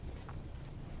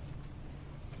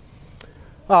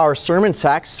Our sermon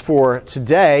text for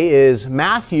today is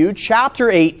Matthew chapter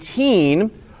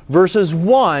 18, verses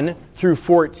 1 through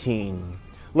 14.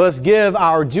 Let us give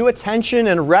our due attention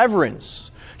and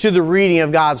reverence to the reading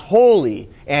of God's holy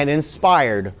and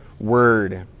inspired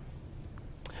word.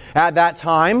 At that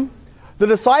time, the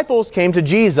disciples came to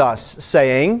Jesus,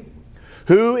 saying,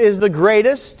 "Who is the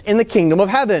greatest in the kingdom of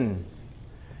heaven?"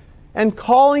 And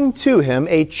calling to him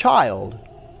a child,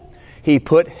 he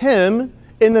put him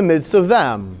in the midst of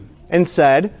them, and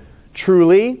said,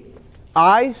 "Truly,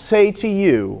 I say to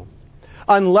you,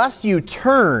 unless you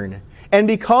turn and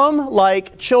become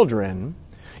like children,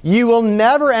 you will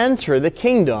never enter the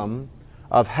kingdom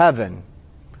of heaven.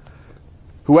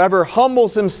 Whoever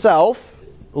humbles himself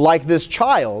like this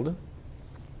child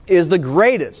is the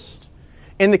greatest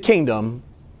in the kingdom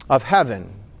of heaven.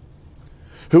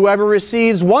 Whoever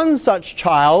receives one such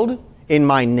child in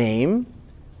my name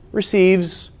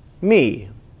receives me.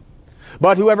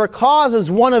 But whoever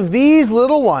causes one of these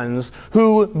little ones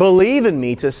who believe in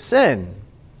me to sin,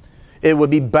 it would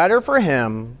be better for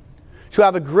him to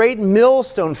have a great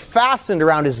millstone fastened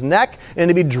around his neck and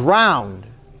to be drowned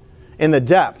in the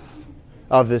depth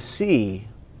of the sea.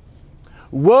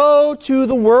 Woe to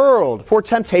the world for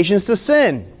temptations to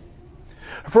sin!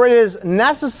 For it is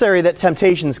necessary that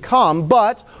temptations come,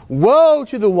 but woe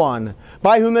to the one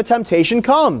by whom the temptation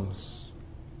comes.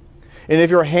 And if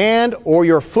your hand or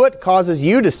your foot causes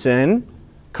you to sin,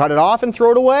 cut it off and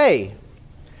throw it away.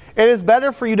 It is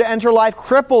better for you to enter life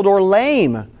crippled or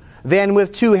lame than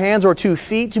with 2 hands or 2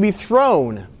 feet to be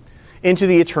thrown into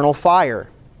the eternal fire.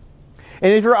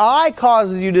 And if your eye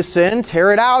causes you to sin,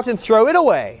 tear it out and throw it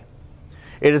away.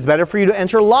 It is better for you to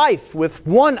enter life with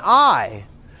 1 eye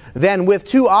than with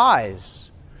 2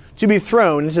 eyes to be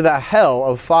thrown into the hell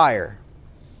of fire.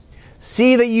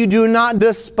 See that you do not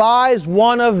despise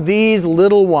one of these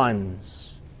little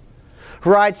ones.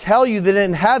 For I tell you that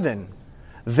in heaven,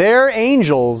 their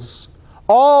angels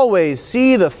always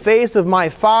see the face of my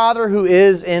Father who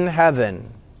is in heaven.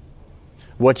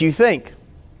 What do you think?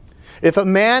 If a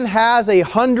man has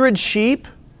 100 sheep,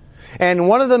 and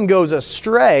one of them goes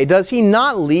astray, does he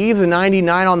not leave the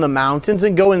 99 on the mountains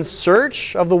and go in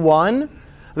search of the one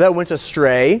that went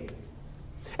astray?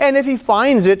 And if he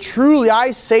finds it, truly I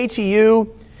say to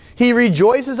you, he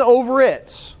rejoices over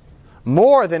it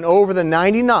more than over the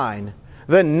 99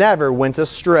 that never went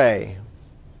astray.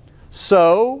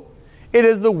 So it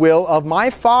is the will of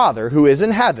my Father who is in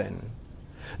heaven,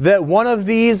 that one of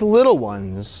these little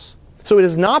ones, so it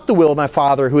is not the will of my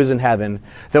Father who is in heaven,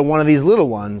 that one of these little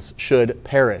ones should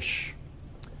perish.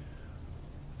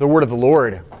 The word of the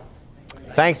Lord.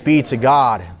 Thanks be to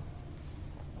God.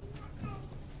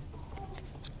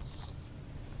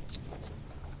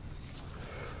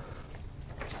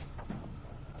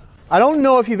 I don't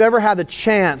know if you've ever had the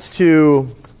chance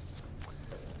to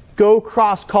go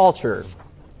cross-culture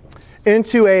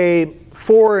into a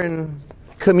foreign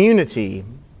community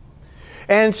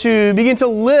and to begin to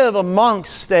live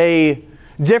amongst a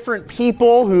different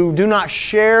people who do not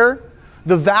share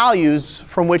the values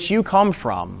from which you come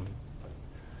from.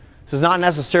 This does not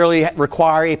necessarily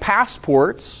require a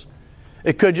passport.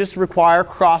 It could just require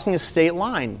crossing a state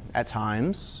line at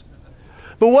times.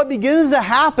 But what begins to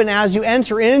happen as you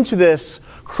enter into this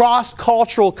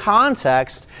cross-cultural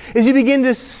context is you begin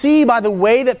to see by the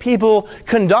way that people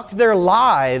conduct their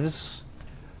lives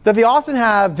that they often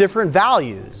have different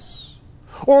values.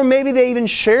 Or maybe they even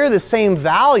share the same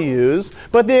values,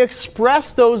 but they express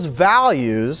those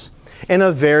values in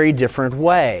a very different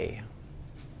way.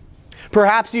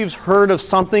 Perhaps you've heard of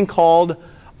something called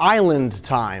island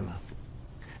time.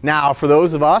 Now, for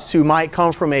those of us who might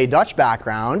come from a Dutch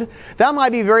background, that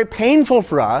might be very painful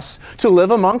for us to live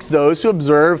amongst those who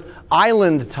observe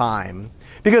island time.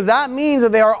 Because that means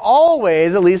that they are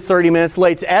always at least 30 minutes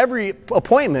late to every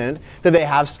appointment that they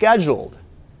have scheduled.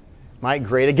 It might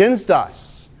grate against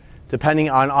us, depending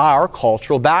on our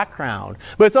cultural background.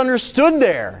 But it's understood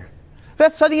there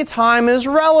that studying a time is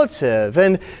relative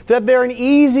and that they're an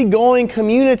easygoing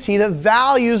community that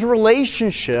values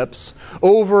relationships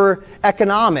over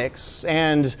economics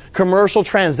and commercial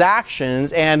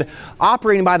transactions and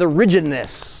operating by the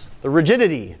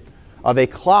rigidity of a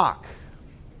clock.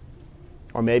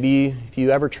 Or maybe if you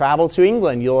ever travel to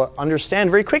England, you'll understand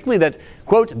very quickly that,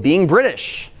 quote, being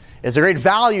British is a great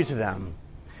value to them.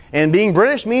 And being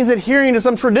British means adhering to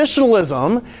some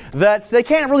traditionalism that they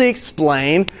can't really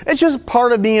explain. It's just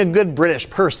part of being a good British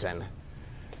person.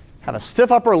 Have a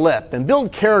stiff upper lip and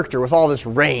build character with all this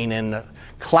rain and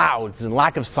clouds and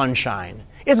lack of sunshine.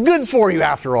 It's good for you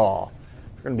after all.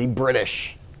 You're going to be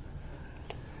British.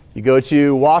 You go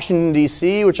to Washington,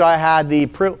 D.C., which I had the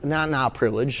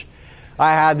privilege.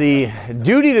 I had the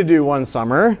duty to do one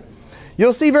summer,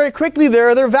 you'll see very quickly there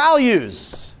are their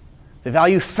values. They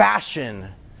value fashion,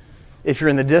 if you're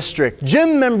in the district,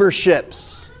 gym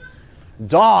memberships,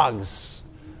 dogs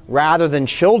rather than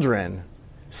children,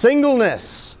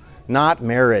 singleness, not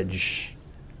marriage.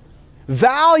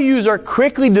 Values are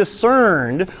quickly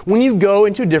discerned when you go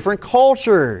into different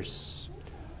cultures.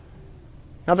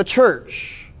 Now, the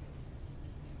church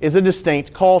is a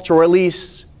distinct culture, or at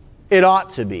least it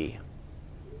ought to be.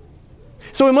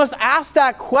 So we must ask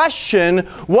that question,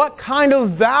 what kind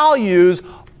of values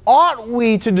ought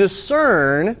we to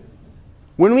discern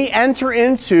when we enter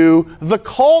into the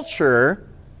culture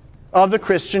of the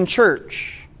Christian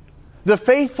church, the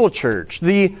faithful church,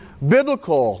 the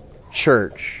biblical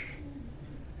church?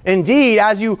 Indeed,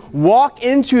 as you walk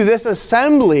into this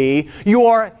assembly, you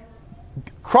are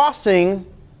crossing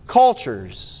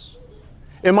cultures.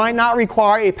 It might not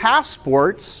require a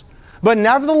passport, but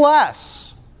nevertheless,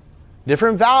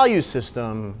 different value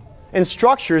system and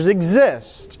structures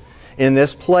exist in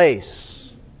this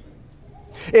place.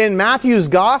 In Matthew's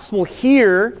Gospel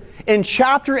here, in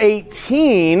chapter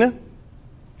 18,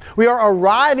 we are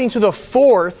arriving to the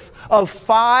fourth of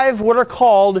 5 what are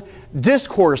called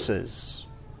discourses.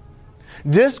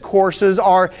 Discourses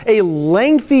are a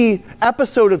lengthy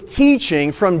episode of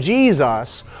teaching from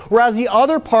Jesus, whereas the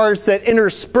other parts that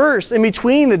intersperse in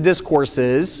between the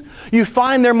discourses, you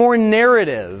find they're more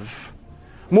narrative,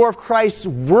 more of Christ's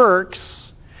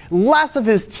works, less of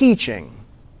His teaching.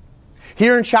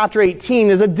 Here in chapter 18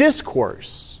 is a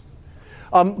discourse.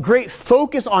 Great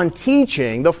focus on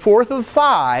teaching, the fourth of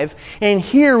 5, and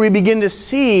here we begin to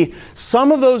see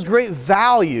some of those great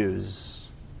values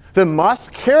that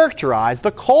must characterize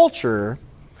the culture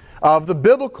of the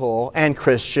biblical and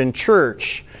Christian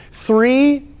church.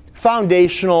 3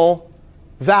 foundational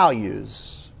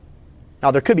values. Now,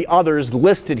 there could be others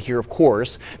listed here, of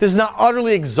course. This is not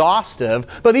utterly exhaustive,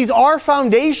 but these are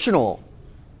foundational.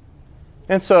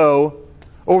 And so,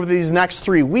 over these next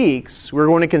 3 weeks, we're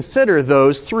going to consider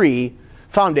those 3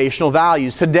 foundational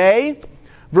values. Today,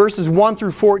 verses 1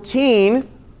 through 14,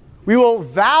 we will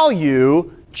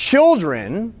value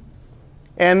children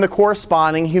and the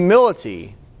corresponding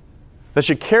humility that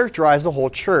should characterize the whole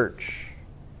church.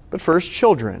 But first,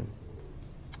 children.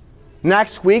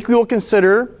 Next week, we will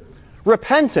consider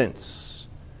repentance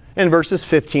in verses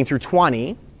 15 through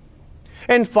 20.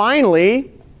 And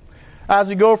finally, as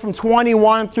we go from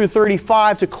 21 through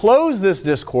 35 to close this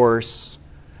discourse,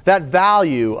 that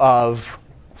value of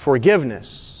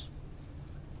forgiveness.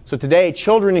 So today,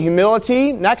 children and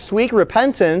humility. Next week,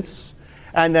 repentance.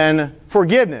 And then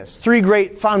forgiveness. 3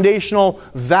 great foundational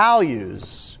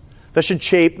values that should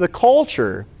shape the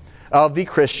culture of the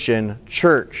Christian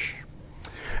church.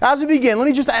 As we begin, let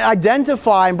me just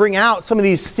identify and bring out some of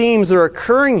these themes that are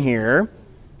occurring here.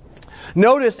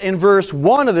 Notice in verse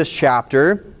 1 of this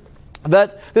chapter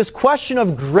that this question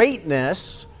of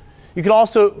greatness, you could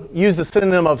also use the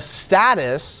synonym of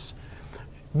status,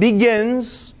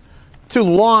 begins to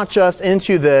launch us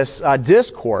into this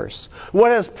discourse.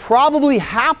 What has probably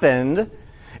happened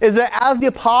is that as the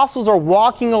apostles are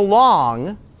walking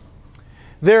along,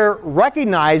 they're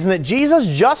recognizing that Jesus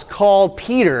just called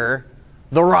Peter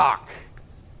the rock.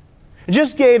 He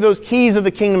just gave those keys of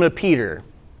the kingdom to Peter.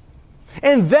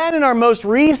 And then in our most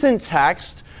recent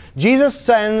text, Jesus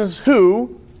sends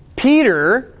who?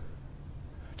 Peter,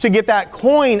 to get that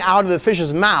coin out of the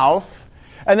fish's mouth.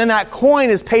 And then that coin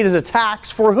is paid as a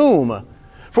tax for whom?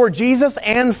 For Jesus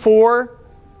and for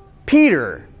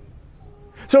Peter.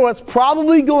 So what's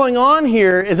probably going on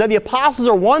here is that the apostles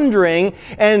are wondering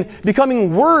and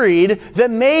becoming worried that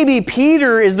maybe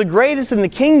Peter is the greatest in the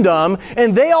kingdom,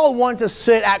 and they all want to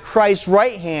sit at Christ's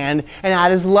right hand and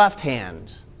at His left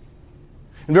hand.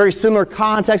 In very similar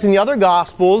context in the other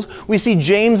Gospels, we see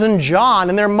James and John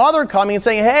and their mother coming and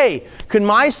saying, "Hey, could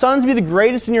my sons be the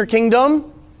greatest in your kingdom?"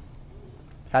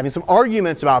 Having some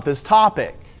arguments about this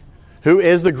topic. Who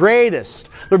is the greatest?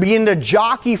 They're beginning to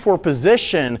jockey for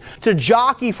position, to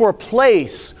jockey for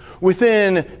place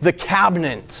within the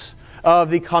cabinet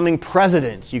of the coming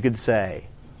president, you could say.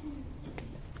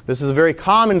 This is a very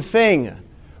common thing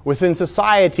within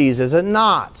societies, is it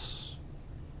not?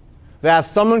 That as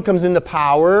someone comes into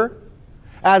power,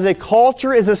 as a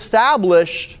culture is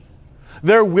established,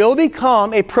 there will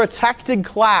become a protected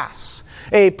class,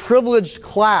 a privileged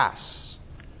class.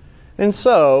 And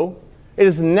so, it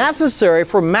is necessary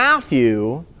for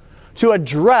Matthew to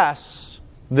address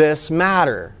this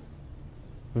matter.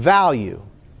 Value,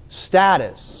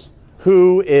 status,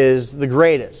 who is the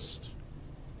greatest?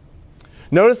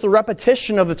 Notice the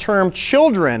repetition of the term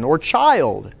children or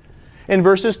child in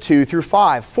verses 2 through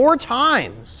 5. 4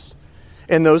 times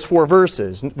in those 4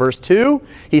 verses. Verse 2,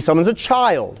 he summons a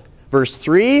child. Verse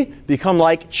 3, become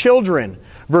like children.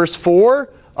 Verse 4,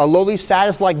 a lowly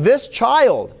status like this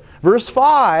child. Verse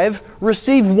 5,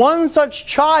 receive one such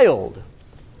child.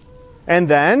 And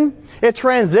then it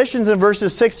transitions in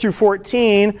verses 6 through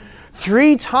 14,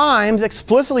 3 times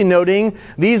explicitly noting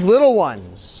these little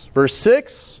ones. Verse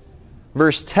 6,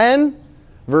 verse 10,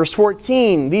 verse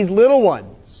 14, these little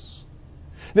ones.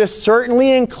 This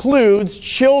certainly includes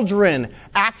children,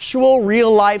 actual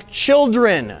real-life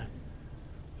children.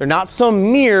 They're not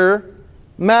some mere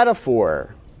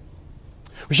metaphor.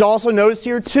 We should also notice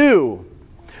here, too,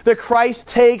 that Christ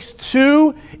takes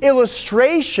 2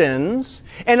 illustrations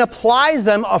and applies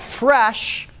them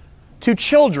afresh to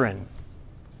children.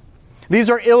 These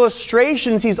are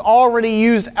illustrations he's already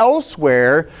used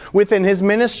elsewhere within his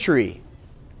ministry.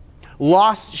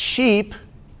 Lost sheep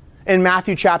in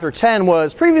Matthew chapter 10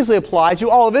 was previously applied to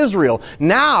all of Israel.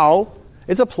 Now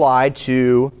it's applied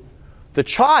to the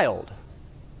child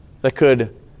that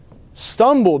could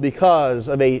stumble because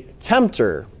of a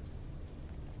tempter.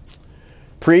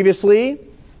 Previously,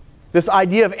 this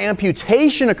idea of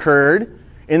amputation occurred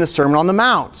in the Sermon on the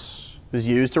Mount. It was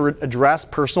used to address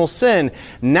personal sin.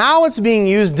 Now it's being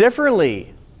used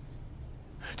differently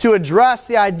to address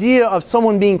the idea of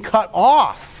someone being cut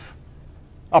off,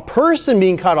 a person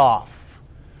being cut off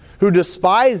who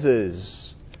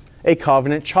despises a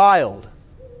covenant child.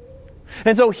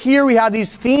 And so here we have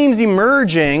these themes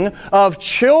emerging of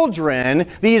children,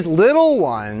 these little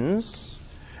ones.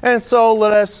 And so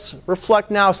let us reflect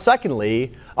now,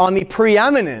 secondly, on the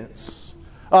preeminence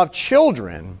of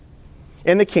children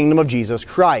in the kingdom of Jesus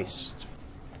Christ.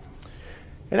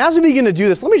 And as we begin to do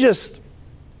this, let me just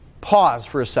pause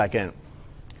for a second.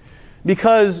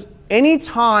 Because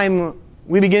anytime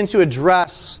we begin to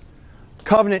address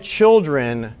covenant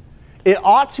children, it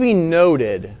ought to be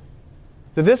noted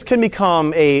that this can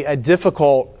become a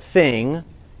difficult thing,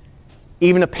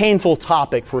 even a painful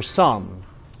topic for some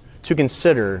to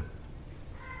consider.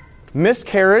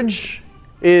 Miscarriage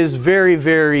is very,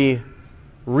 very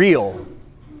real.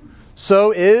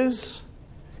 So is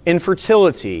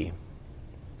infertility.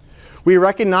 We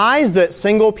recognize that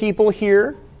single people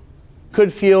here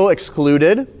could feel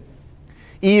excluded,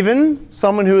 even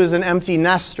someone who is an empty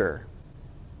nester.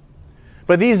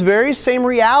 But these very same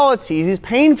realities, these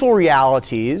painful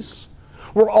realities,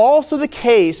 were also the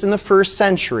case in the first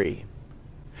century.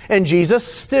 And Jesus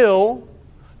still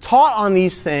taught on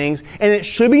these things, and it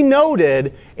should be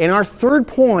noted in our third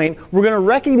point, we're going to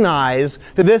recognize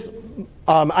that this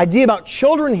idea about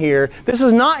children here, this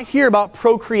is not here about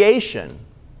procreation.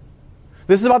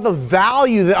 This is about the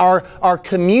value that our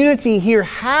community here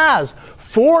has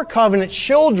for covenant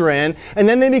children, and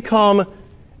then they become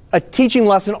a teaching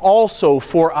lesson also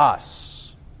for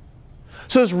us.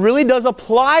 So this really does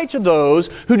apply to those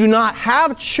who do not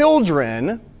have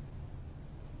children,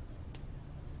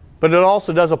 but it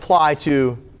also does apply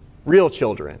to real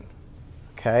children.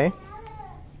 Okay?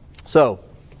 So,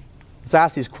 let's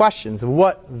ask these questions of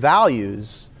what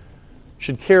values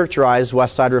should characterize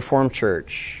Westside Reformed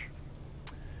Church.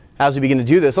 As we begin to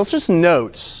do this, let's just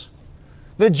note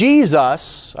that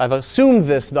Jesus, I've assumed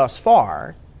this thus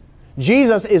far,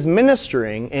 Jesus is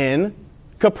ministering in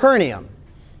Capernaum.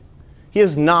 He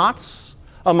is not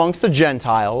amongst the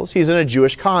Gentiles. He's in a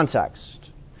Jewish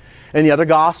context. In the other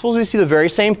Gospels, we see the very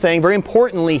same thing. Very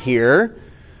importantly here,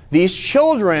 these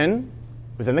children,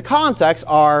 within the context,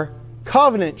 are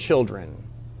covenant children,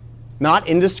 not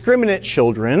indiscriminate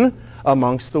children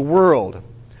amongst the world.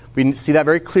 We see that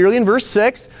very clearly in verse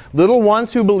 6, little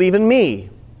ones who believe in me.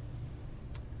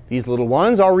 These little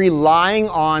ones are relying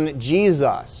on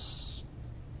Jesus.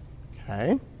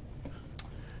 Okay?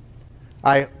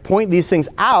 I point these things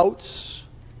out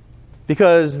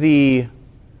because the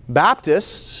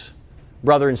Baptist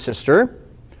brother and sister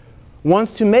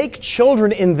wants to make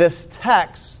children in this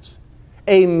text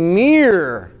a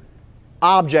mere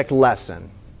object lesson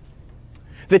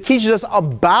that teaches us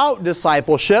about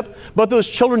discipleship, but those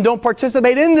children don't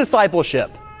participate in discipleship.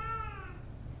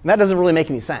 And that doesn't really make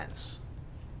any sense.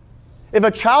 If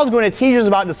a child's going to teach us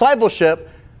about discipleship,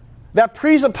 that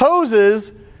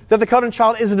presupposes that the covenant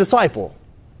child is a disciple.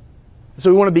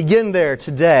 So we want to begin there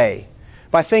today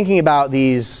by thinking about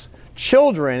these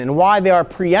children and why they are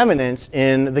preeminent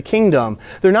in the kingdom.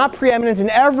 They're not preeminent in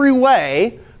every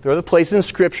way. There are the places in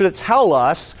Scripture that tell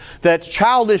us that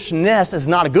childishness is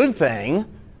not a good thing.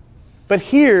 But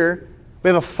here, we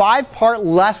have a 5-part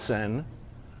lesson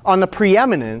on the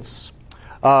preeminence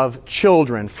of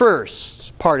children.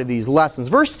 First part of these lessons,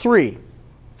 verse 3.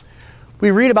 We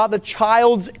read about the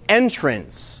child's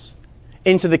entrance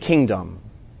into the kingdom.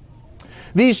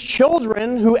 These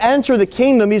children who enter the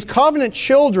kingdom, these covenant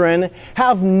children,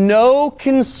 have no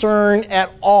concern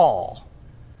at all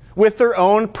with their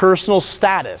own personal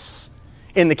status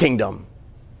in the kingdom.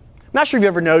 I'm not sure if you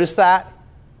ever noticed that.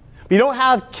 You don't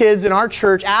have kids in our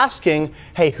church asking,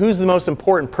 hey, who's the most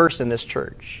important person in this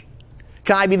church?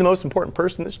 Can I be the most important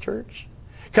person in this church?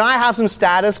 Can I have some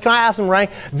status? Can I have some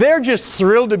rank? They're just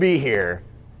thrilled to be here.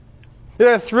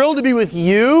 They're thrilled to be with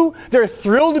you. They're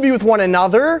thrilled to be with one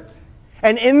another.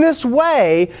 And in this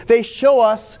way, they show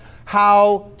us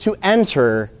how to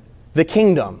enter the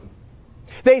kingdom.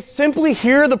 They simply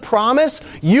hear the promise,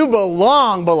 you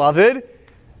belong, beloved.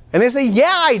 And they say,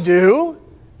 yeah, I do.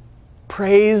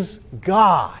 Praise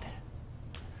God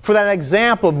for that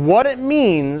example of what it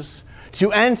means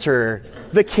to enter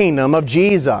the kingdom of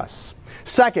Jesus.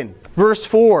 Second, verse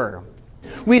 4.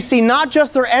 We see not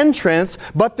just their entrance,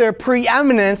 but their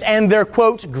preeminence and their,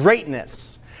 quote,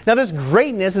 greatness. Now this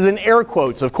greatness is in air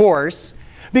quotes, of course,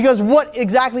 because what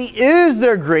exactly is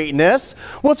their greatness?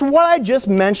 Well, it's what I just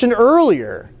mentioned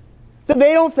earlier, that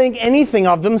they don't think anything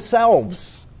of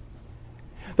themselves.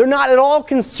 They're not at all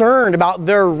concerned about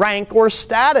their rank or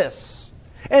status.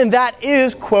 And that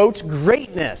is, quote,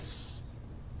 greatness.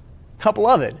 Now,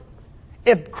 beloved,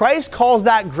 if Christ calls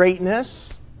that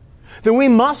greatness, then we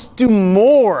must do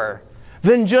more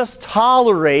than just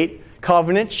tolerate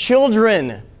covenant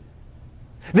children.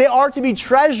 They are to be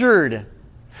treasured,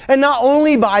 and not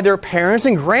only by their parents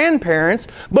and grandparents,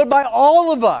 but by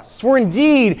all of us. For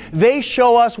indeed, they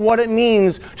show us what it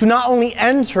means to not only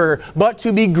enter, but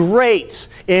to be great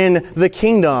in the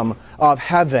kingdom of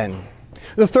heaven.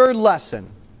 The third lesson,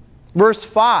 verse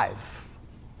 5.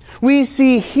 We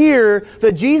see here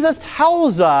that Jesus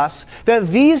tells us that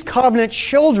these covenant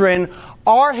children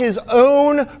are His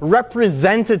own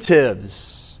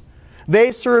representatives.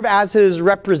 They serve as His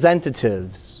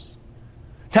representatives.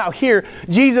 Now here,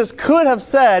 Jesus could have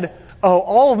said, oh,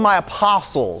 all of my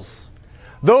apostles,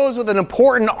 those with an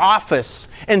important office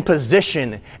and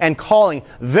position and calling,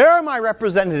 they're my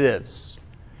representatives.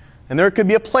 And there could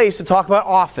be a place to talk about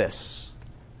office.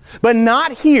 But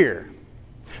not here.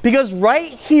 Because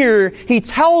right here, He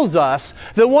tells us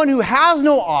that one who has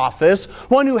no office,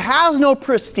 one who has no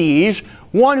prestige,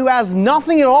 one who has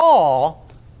nothing at all,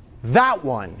 that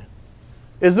one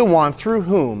is the one through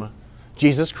whom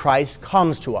Jesus Christ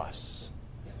comes to us.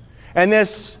 And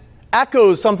this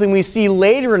echoes something we see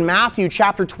later in Matthew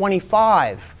chapter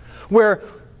 25, where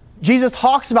Jesus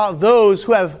talks about those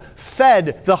who have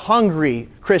fed the hungry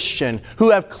Christian, who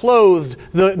have clothed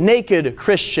the naked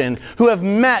Christian, who have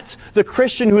met the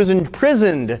Christian who is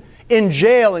imprisoned in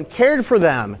jail and cared for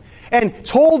them, and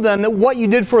told them that what you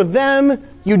did for them,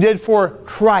 you did for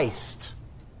Christ.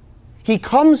 He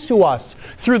comes to us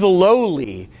through the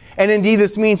lowly, and indeed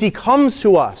this means He comes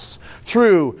to us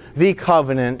through the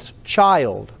covenant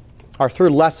child. Our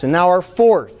third lesson. Now our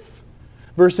fourth,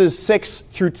 verses 6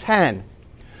 through 10.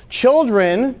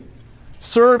 Children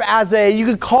serve as you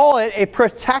could call it a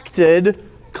protected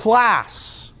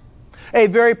class. A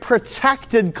very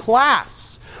protected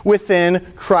class within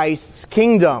Christ's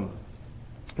kingdom.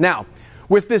 Now,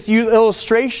 with this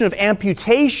illustration of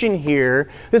amputation here,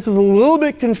 this is a little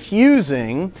bit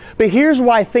confusing, but here's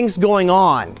why things going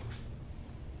on.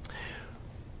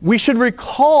 We should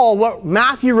recall what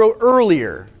Matthew wrote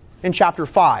earlier in chapter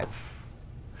 5.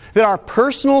 That our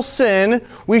personal sin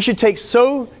we should take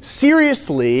so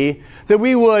seriously that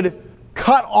we would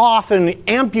cut off and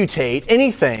amputate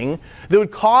anything that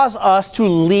would cause us to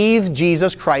leave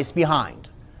Jesus Christ behind.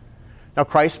 Now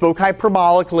Christ spoke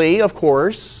hyperbolically, of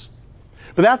course,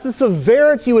 but that's the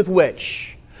severity with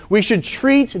which we should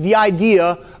treat the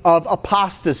idea of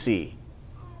apostasy.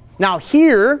 Now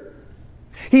here,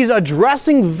 He's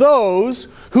addressing those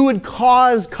who would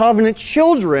cause covenant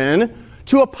children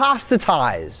to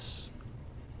apostatize.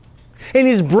 And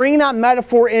He's bringing that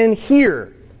metaphor in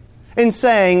here and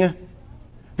saying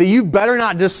that you better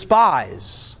not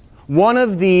despise one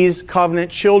of these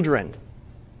covenant children.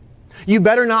 You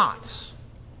better not.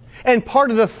 And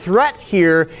part of the threat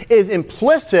here is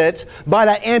implicit by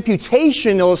that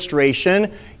amputation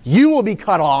illustration. You will be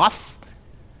cut off.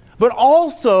 But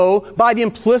also by the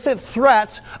implicit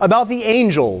threat about the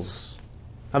angels.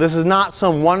 Now this is not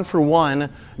some one-for-one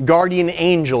guardian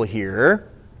angel here,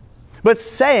 but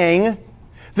saying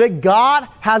that God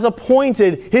has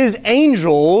appointed His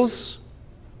angels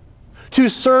to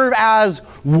serve as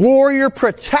warrior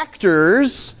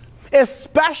protectors,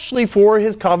 especially for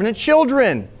His covenant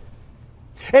children.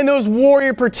 And those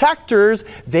warrior protectors,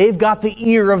 they've got the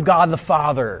ear of God the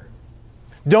Father.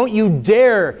 Don't you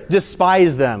dare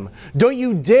despise them. Don't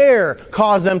you dare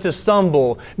cause them to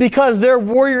stumble, because their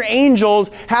warrior angels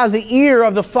have the ear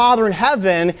of the Father in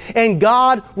heaven, and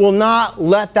God will not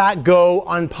let that go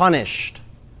unpunished.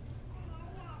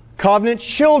 Covenant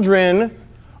children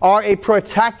are a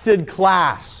protected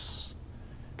class.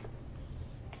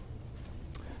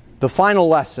 The final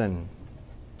lesson.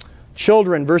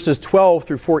 Children, verses 12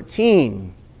 through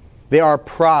 14, they are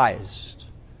prized.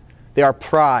 They are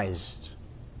prized.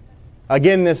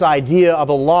 Again, this idea of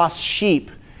a lost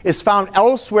sheep is found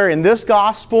elsewhere in this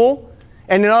gospel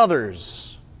and in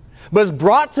others, but is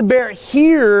brought to bear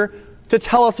here to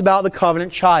tell us about the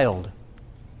covenant child.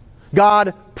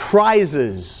 God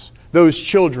prizes those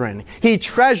children. He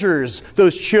treasures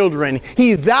those children.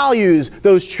 He values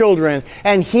those children.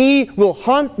 And He will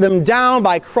hunt them down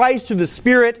by Christ through the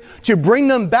Spirit to bring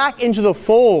them back into the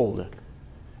fold.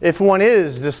 If one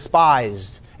is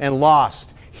despised and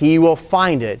lost, He will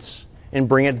find it and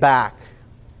bring it back.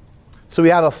 So we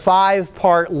have a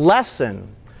 5-part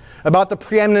lesson about the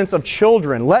preeminence of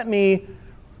children. Let me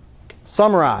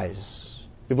summarize.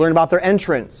 We've learned about their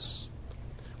entrance.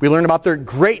 We learned about their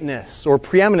greatness or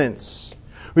preeminence.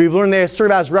 We've learned they serve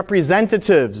as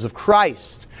representatives of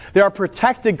Christ. They are a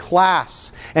protected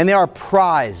class, and they are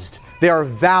prized. They are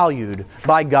valued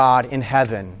by God in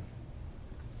heaven.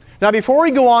 Now, before we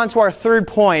go on to our third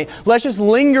point, let's just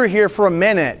linger here for a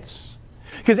minute.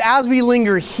 Because as we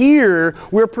linger here,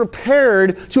 we're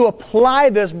prepared to apply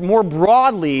this more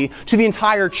broadly to the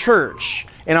entire church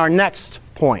in our next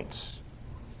point.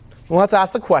 Well, let's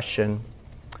ask the question,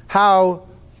 how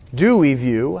should we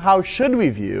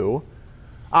view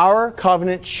our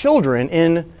covenant children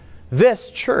in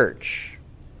this church?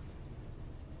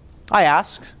 I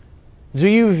ask, do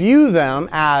you view them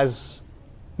as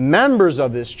members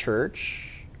of this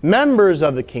church, members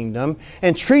of the kingdom,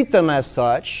 and treat them as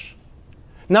such,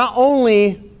 not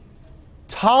only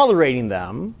tolerating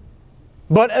them,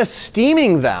 but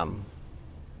esteeming them?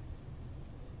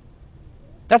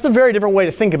 That's a very different way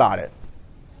to think about it.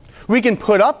 We can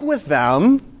put up with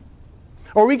them,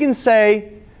 or we can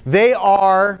say they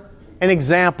are an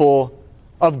example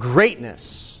of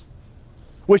greatness,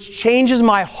 which changes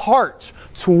my heart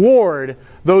toward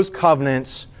those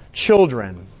covenant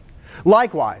children.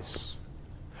 Likewise,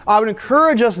 I would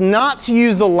encourage us not to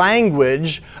use the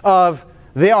language of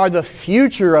they are the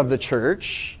future of the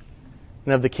church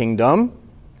and of the kingdom,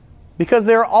 because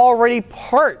they're already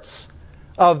parts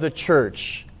of the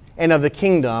church and of the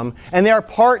kingdom, and they are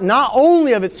part not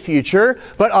only of its future,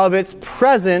 but of its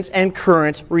present and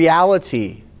current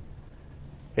reality.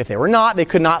 If they were not, they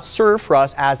could not serve for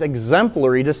us as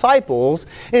exemplary disciples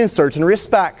in certain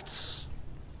respects.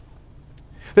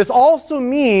 This also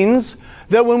means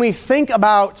that when we think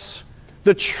about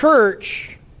the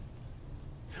church,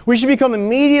 we should become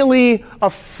immediately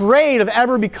afraid of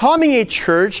ever becoming a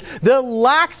church that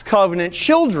lacks covenant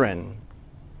children.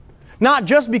 Not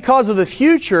just because of the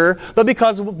future, but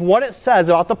because of what it says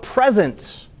about the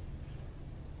present.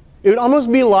 It would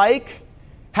almost be like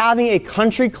having a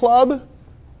country club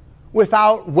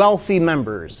without wealthy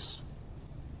members.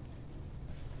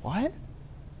 What?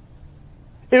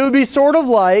 It would be sort of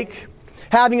like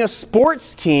having a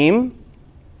sports team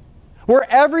where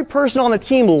every person on the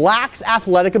team lacks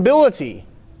athletic ability.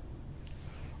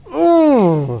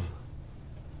 Ooh.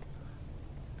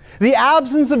 The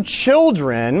absence of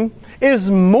children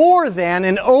is more than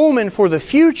an omen for the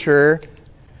future,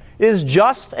 it is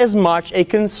just as much a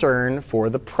concern for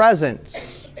the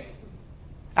present.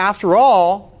 After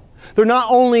all, they're not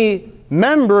only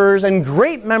members, and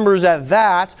great members at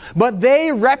that, but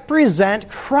they represent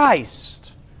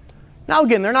Christ. Now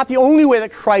again, they're not the only way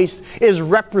that Christ is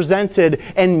represented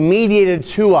and mediated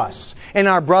to us and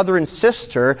our brother and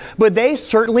sister, but they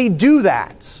certainly do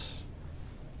that.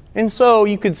 And so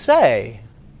you could say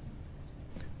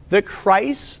that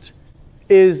Christ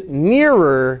is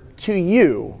nearer to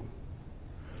you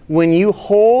when you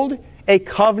hold a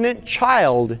covenant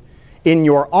child in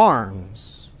your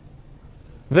arms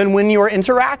than when you are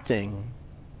interacting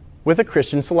with a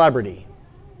Christian celebrity.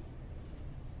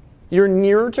 You're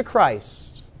nearer to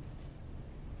Christ.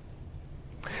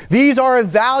 These are a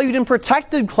valued and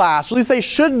protected class, or at least they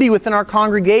should be within our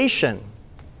congregation. You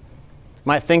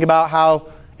might think about how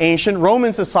ancient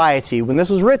Roman society, when this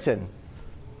was written,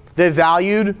 they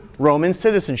valued Roman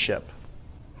citizenship.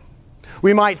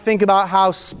 We might think about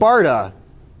how Sparta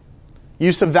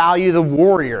used to value the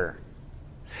warrior.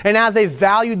 And as they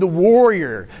valued the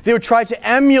warrior, they would try to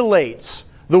emulate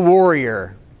the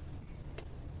warrior.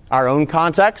 Our own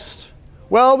context?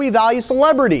 Well, we value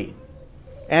celebrity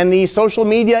and the social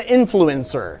media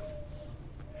influencer.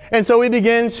 And so we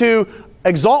begin to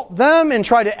exalt them and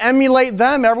try to emulate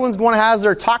them. Everyone's going to have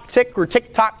their TokTik or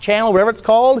TikTok channel, whatever it's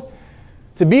called,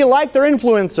 to be like their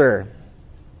influencer.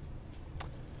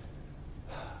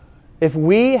 If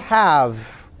we have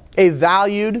a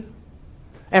valued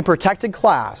and protected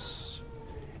class,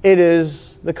 it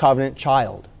is the covenant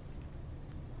child.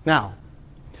 Now,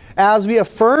 as we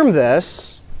affirm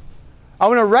this, I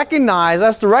want to recognize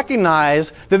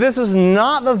that this is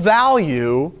not the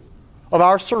value of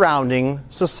our surrounding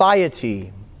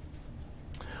society.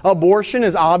 Abortion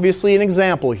is obviously an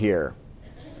example here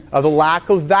of the lack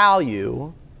of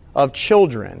value of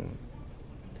children.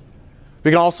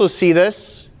 We can also see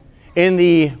this in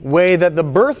the way that the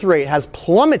birth rate has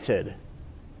plummeted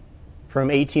from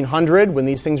 1800, when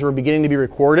these things were beginning to be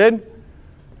recorded.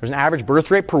 There's an average birth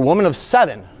rate per woman of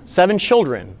 7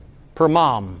 children per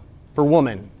mom, per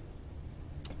woman.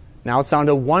 Now it's down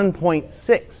to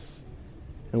 1.6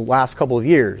 in the last couple of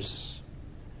years.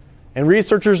 And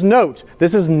researchers note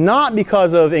this is not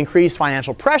because of increased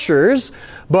financial pressures,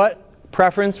 but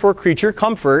preference for creature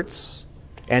comforts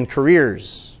and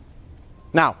careers.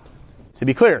 Now, to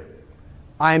be clear,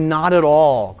 I'm not at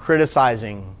all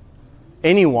criticizing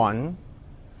anyone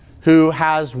who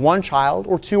has one child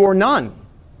or two or none.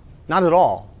 Not at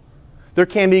all. There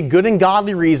can be good and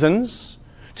godly reasons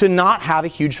to not have a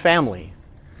huge family.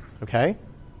 Okay?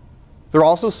 There are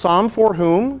also some for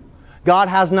whom God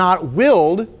has not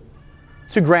willed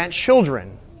to grant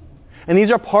children. And these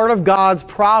are part of God's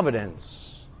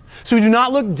providence. So we do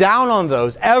not look down on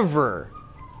those ever.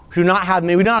 We do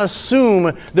not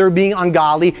assume they're being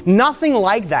ungodly. Nothing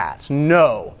like that.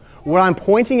 No. What I'm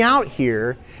pointing out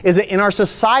here is that in our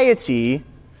society,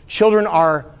 children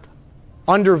are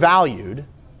undervalued,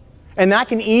 and that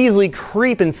can easily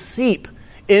creep and seep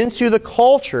into the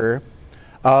culture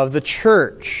of the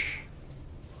church.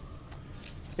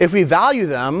 If we value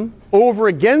them over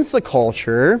against the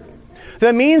culture,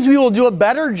 that means we will do a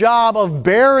better job of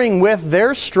bearing with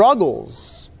their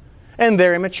struggles and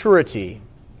their immaturity.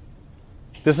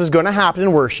 This is going to happen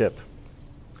in worship.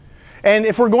 And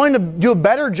if we're going to do a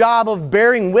better job of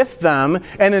bearing with them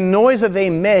and the noise that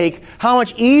they make, how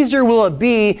much easier will it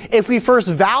be if we first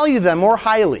value them more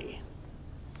highly?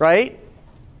 Right?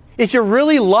 If you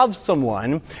really love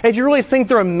someone, if you really think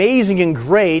they're amazing and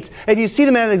great, if you see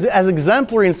them as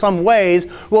exemplary in some ways,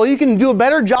 well, you can do a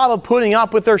better job of putting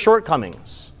up with their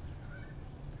shortcomings.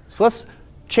 So let's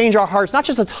change our hearts, not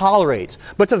just to tolerate,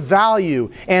 but to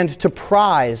value and to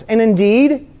prize. And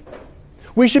indeed,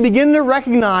 we should begin to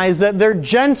recognize that their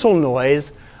gentle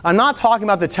noise, I'm not talking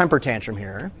about the temper tantrum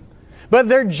here, but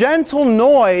their gentle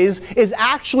noise is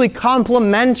actually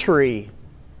complementary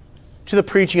to the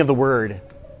preaching of the Word.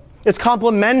 It's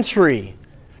complementary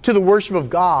to the worship of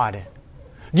God.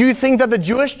 Do you think that the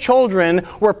Jewish children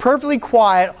were perfectly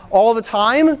quiet all the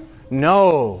time?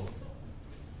 No.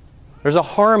 There's a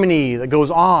harmony that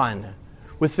goes on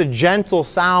with the gentle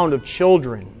sound of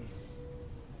children.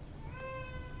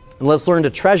 And let's learn to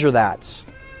treasure that.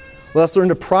 Let's learn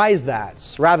to prize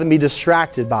that rather than be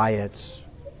distracted by it.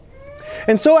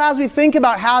 And so as we think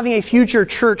about having a future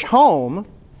church home,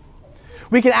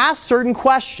 we can ask certain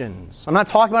questions. I'm not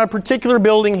talking about a particular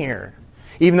building here,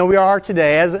 even though we are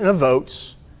today as in a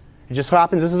vote. It just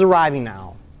happens this is arriving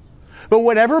now. But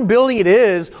whatever building it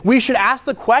is, we should ask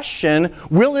the question,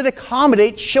 will it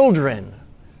accommodate children?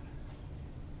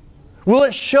 Will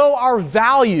it show our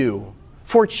value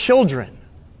for children?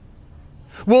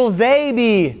 Will they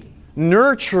be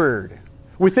nurtured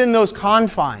within those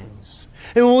confines?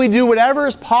 And will we do whatever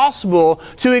is possible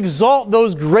to exalt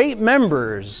those great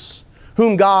members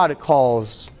whom God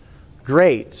calls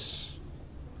great?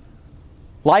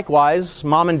 Likewise,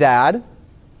 mom and dad,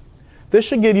 this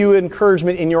should give you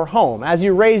encouragement in your home as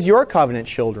you raise your covenant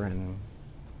children.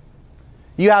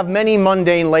 You have many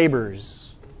mundane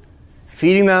labors,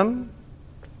 feeding them,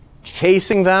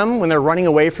 chasing them when they're running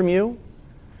away from you,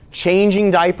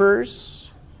 changing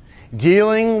diapers,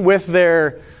 dealing with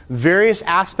their various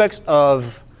aspects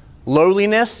of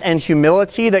lowliness and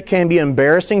humility that can be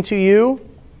embarrassing to you.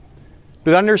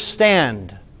 But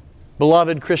understand,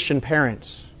 beloved Christian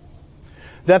parents,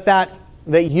 that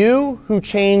you who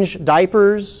change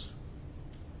diapers,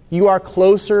 you are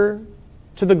closer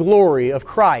to the glory of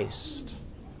Christ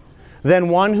than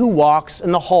one who walks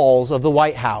in the halls of the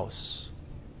White House.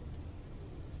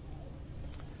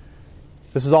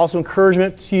 This is also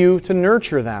encouragement to you to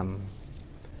nurture them.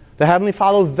 The Heavenly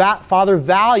Father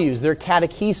values their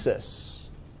catechesis,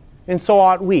 and so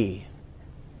ought we.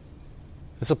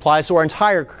 This applies to our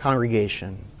entire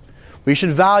congregation. We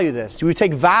should value this. We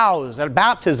take vows at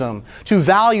baptism to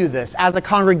value this as a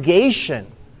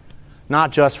congregation,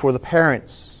 not just for the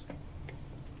parents.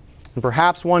 And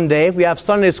perhaps one day, if we have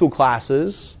Sunday school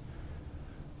classes,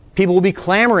 people will be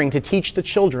clamoring to teach the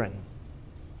children.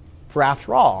 For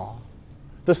after all,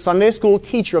 the Sunday school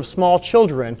teacher of small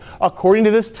children, according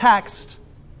to this text,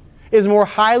 is more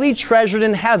highly treasured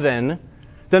in heaven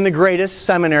than the greatest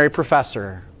seminary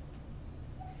professor.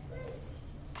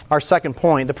 Our second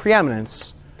point, the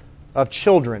preeminence of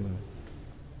children.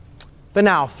 But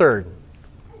now, third,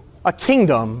 a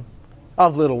kingdom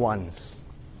of little ones.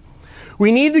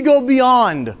 We need to go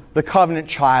beyond the covenant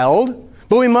child,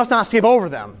 but we must not skip over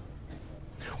them.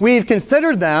 We've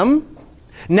considered them.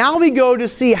 Now we go to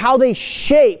see how they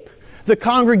shape the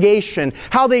congregation,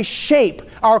 how they shape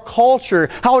our culture,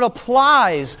 how it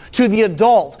applies to the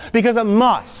adult, because it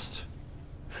must.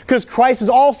 Because Christ is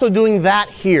also doing that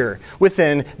here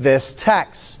within this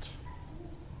text.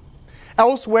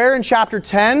 Elsewhere in chapter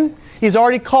 10, He's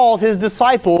already called His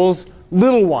disciples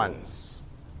little ones.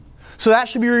 So that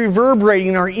should be reverberating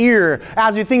in our ear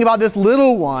as we think about this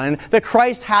little one that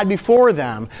Christ had before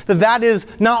them. That is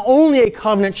not only a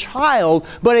covenant child,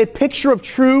 but a picture of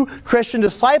true Christian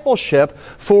discipleship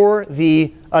for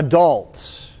the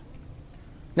adult.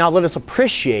 Now let us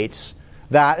appreciate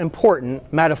that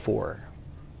important metaphor.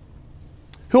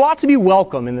 Who ought to be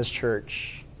welcome in this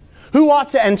church? Who ought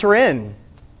to enter in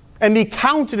and be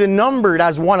counted and numbered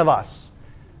as one of us?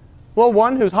 Well,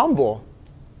 one who's humble.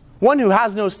 One who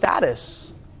has no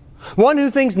status. One who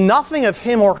thinks nothing of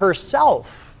him or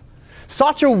herself.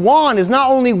 Such a one is not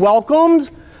only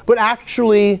welcomed, but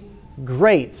actually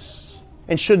great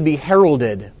and should be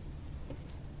heralded.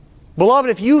 Beloved,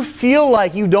 if you feel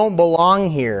like you don't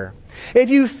belong here, if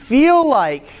you feel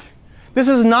like this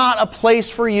is not a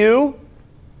place for you,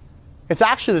 it's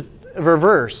actually the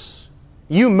reverse.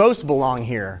 You most belong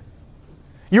here.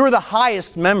 You are the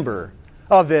highest member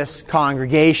of this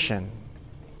congregation.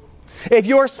 If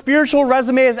your spiritual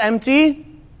resume is empty,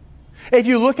 if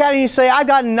you look at it and you say, I've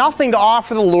got nothing to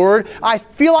offer the Lord, I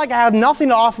feel like I have nothing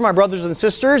to offer my brothers and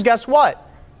sisters, guess what?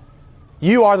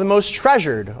 You are the most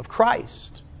treasured of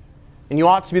Christ. And you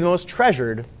ought to be the most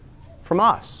treasured from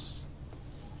us.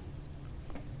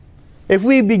 If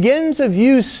we begin to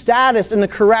view status in the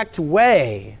correct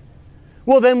way,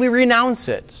 well, then we renounce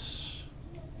it.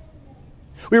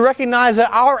 We recognize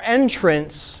that our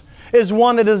entrance is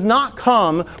one that does not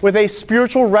come with a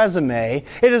spiritual resume.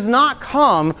 It does not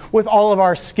come with all of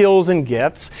our skills and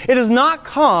gifts. It does not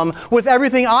come with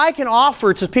everything I can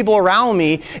offer to people around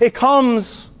me. It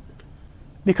comes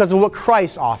because of what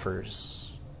Christ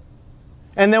offers.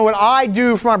 And then what I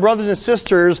do for my brothers and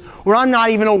sisters when I'm not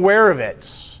even aware of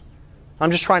it.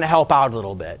 I'm just trying to help out a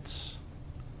little bit.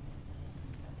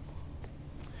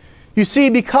 You see,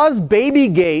 because baby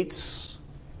gates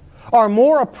are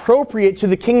more appropriate to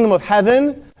the kingdom of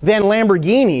heaven than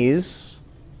Lamborghinis,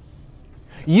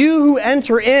 you who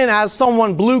enter in as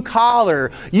someone blue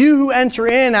collar, you who enter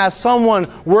in as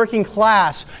someone working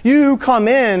class, you who come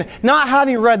in not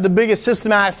having read the biggest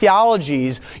systematic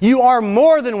theologies, you are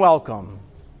more than welcome.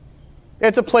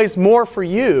 It's a place more for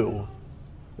you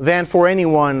than for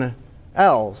anyone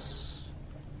else.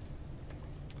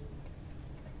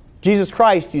 Jesus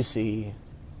Christ, you see,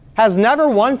 has never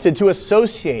wanted to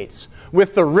associate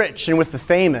with the rich and with the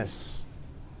famous,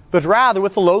 but rather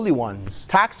with the lowly ones,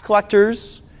 tax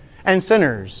collectors and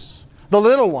sinners, the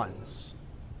little ones.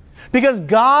 Because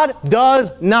God does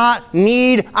not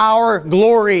need our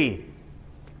glory.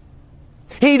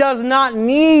 He does not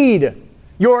need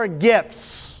your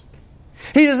gifts.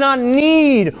 He does not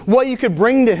need what you could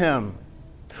bring to Him.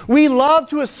 We love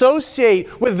to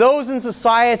associate with those in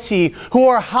society who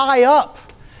are high up,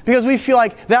 because we feel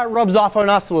like that rubs off on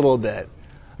us a little bit.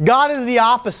 God is the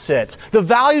opposite. The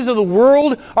values of the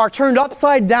world are turned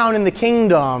upside down in the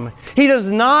kingdom. He does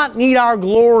not need our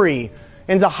glory.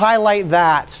 And to highlight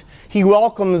that, He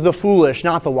welcomes the foolish,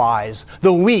 not the wise,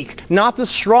 the weak, not the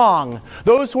strong,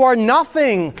 those who are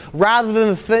nothing rather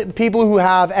than the people who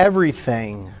have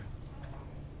everything.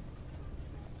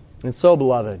 And so,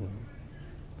 beloved,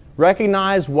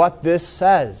 recognize what this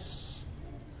says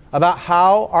about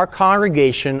how our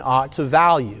congregation ought to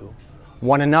value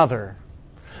one another.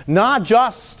 Not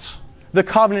just the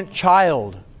covenant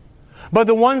child, but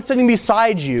the one sitting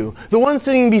beside you, the one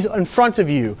sitting in front of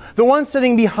you, the one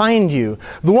sitting behind you,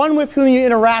 the one with whom you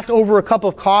interact over a cup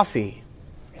of coffee.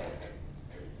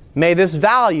 May this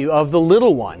value of the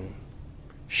little one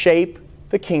shape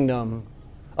the kingdom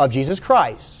of Jesus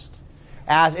Christ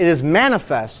as it is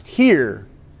manifest here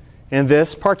in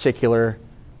this particular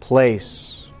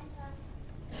place.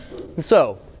 And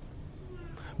so,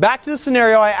 back to the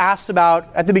scenario I asked about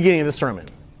at the beginning of the sermon.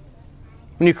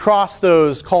 When you cross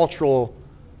those cultural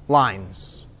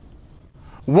lines,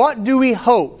 what do we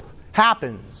hope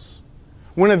happens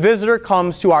when a visitor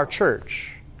comes to our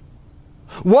church?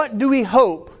 What do we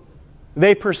hope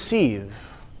they perceive?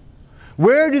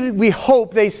 Where do we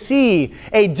hope they see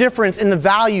a difference in the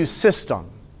value system?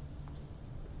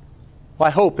 Well, I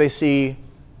hope they see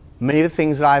many of the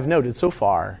things that I've noted so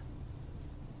far.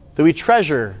 That we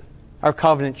treasure our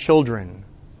covenant children.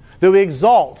 That we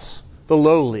exalt the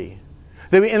lowly.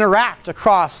 That we interact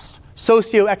across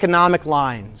socioeconomic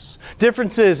lines.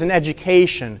 Differences in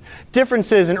education.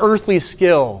 Differences in earthly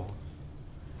skill.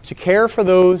 To care for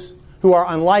those who are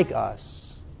unlike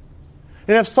us.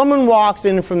 And if someone walks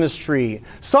in from the street,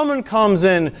 someone comes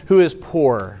in who is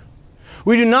poor,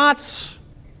 we do not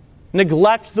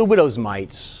neglect the widow's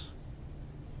mite.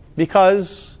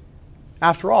 Because,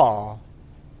 after all,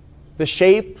 the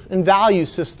shape and value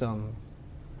system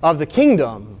of the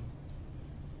kingdom,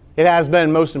 it has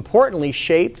been most importantly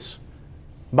shaped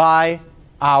by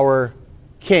our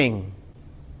King,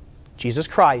 Jesus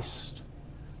Christ,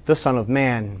 the Son of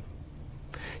Man.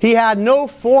 He had no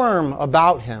form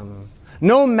about him,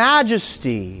 no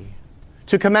majesty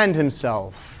to commend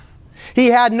himself. He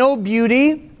had no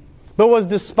beauty, but was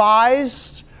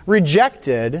despised,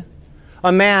 rejected,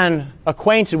 a man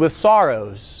acquainted with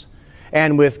sorrows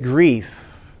and with grief.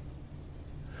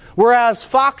 Whereas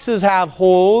foxes have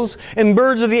holes and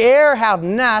birds of the air have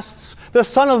nests, the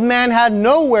Son of Man had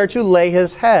nowhere to lay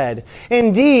his head.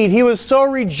 Indeed, he was so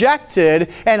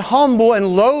rejected and humble and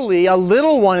lowly, a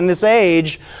little one in this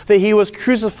age, that he was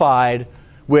crucified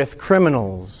with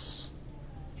criminals.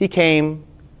 He came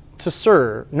to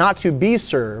serve, not to be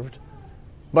served,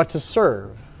 but to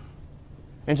serve,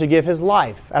 and to give his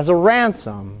life as a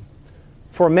ransom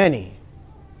for many.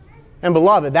 And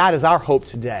beloved, that is our hope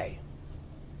today.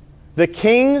 The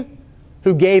King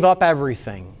who gave up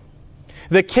everything.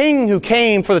 The King who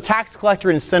came for the tax collector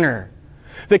and sinner.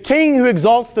 The King who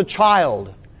exalts the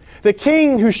child. The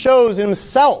King who shows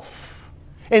himself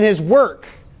in his work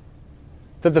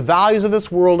that the values of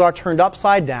this world are turned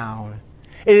upside down.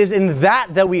 It is in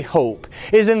that we hope.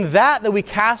 It is in that we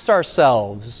cast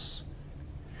ourselves.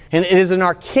 And it is in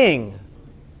our King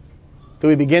that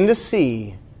we begin to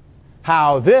see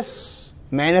how this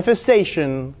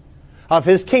manifestation of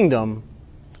his kingdom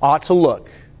ought to look.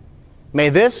 May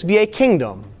this be a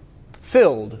kingdom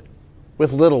filled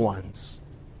with little ones.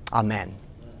 Amen.